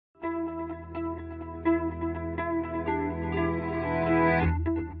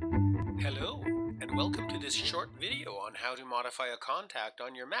this short video on how to modify a contact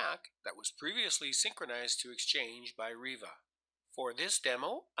on your Mac that was previously synchronized to Exchange by Riva. For this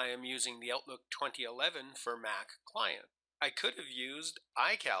demo, I am using the Outlook 2011 for Mac client. I could have used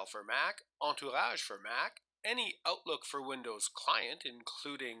iCal for Mac, Entourage for Mac, any Outlook for Windows client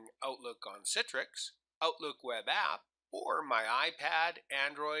including Outlook on Citrix, Outlook web app, or my iPad,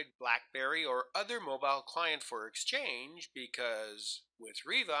 Android, BlackBerry, or other mobile client for Exchange because with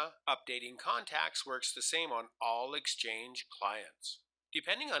Riva, updating contacts works the same on all Exchange clients.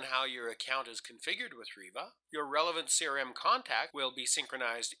 Depending on how your account is configured with Riva, your relevant CRM contact will be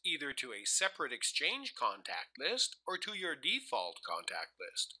synchronized either to a separate Exchange contact list or to your default contact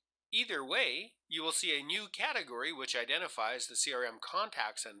list. Either way, you will see a new category which identifies the CRM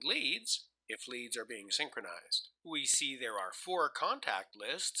contacts and leads if leads are being synchronized. We see there are 4 contact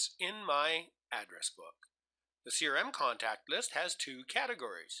lists in my address book. The CRM contact list has 2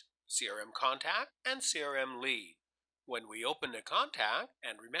 categories, CRM contact and CRM lead. When we open the contact,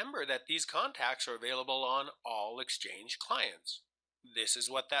 and remember that these contacts are available on all Exchange clients. This is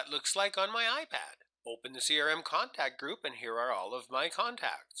what that looks like on my iPad. Open the CRM contact group and here are all of my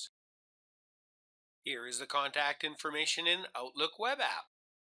contacts. Here is the contact information in Outlook web app.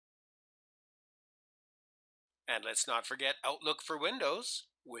 And let's not forget Outlook for Windows.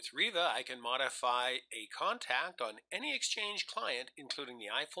 With Riva, I can modify a contact on any Exchange client, including the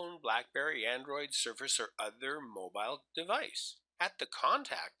iPhone, BlackBerry, Android, Surface, or other mobile device. At the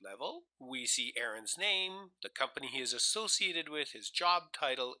contact level, we see Aaron's name, the company he is associated with, his job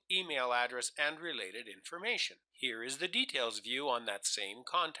title, email address, and related information. Here is the details view on that same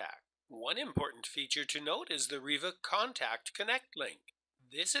contact. One important feature to note is the Riva Contact Connect link.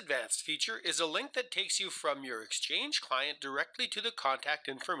 This advanced feature is a link that takes you from your Exchange client directly to the contact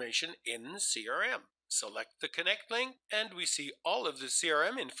information in CRM. Select the Connect link and we see all of the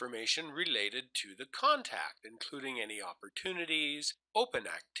CRM information related to the contact, including any opportunities, open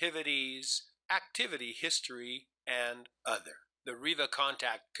activities, activity history, and other. The Riva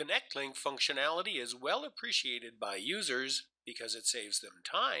Contact Connect link functionality is well appreciated by users because it saves them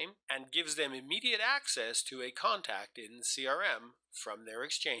time and gives them immediate access to a contact in CRM from their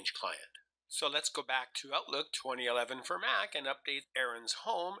Exchange client. So let's go back to Outlook 2011 for Mac and update Aaron's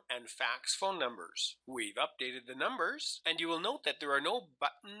home and fax phone numbers. We've updated the numbers, and you will note that there are no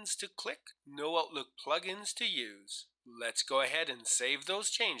buttons to click, no Outlook plugins to use. Let's go ahead and save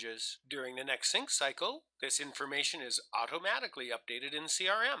those changes. During the next sync cycle, this information is automatically updated in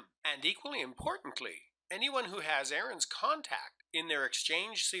CRM. And equally importantly, anyone who has Aaron's contact in their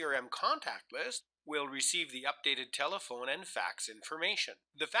Exchange CRM contact list will receive the updated telephone and fax information.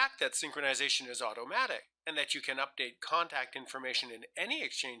 The fact that synchronization is automatic and that you can update contact information in any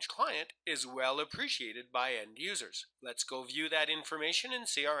Exchange client is well appreciated by end users. Let's go view that information in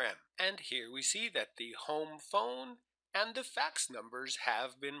CRM. And here we see that the home phone and the fax numbers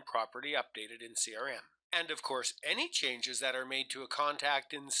have been properly updated in CRM. And of course, any changes that are made to a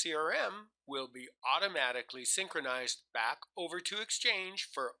contact in CRM will be automatically synchronized back over to Exchange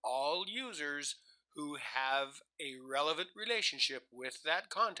for all users who have a relevant relationship with that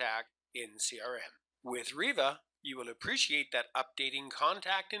contact in CRM. With Riva, you will appreciate that updating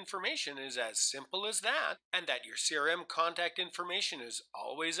contact information is as simple as that, and that your CRM contact information is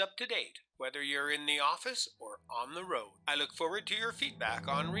always up to date, whether you're in the office or on the road. I look forward to your feedback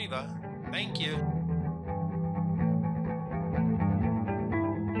on Riva. Thank you.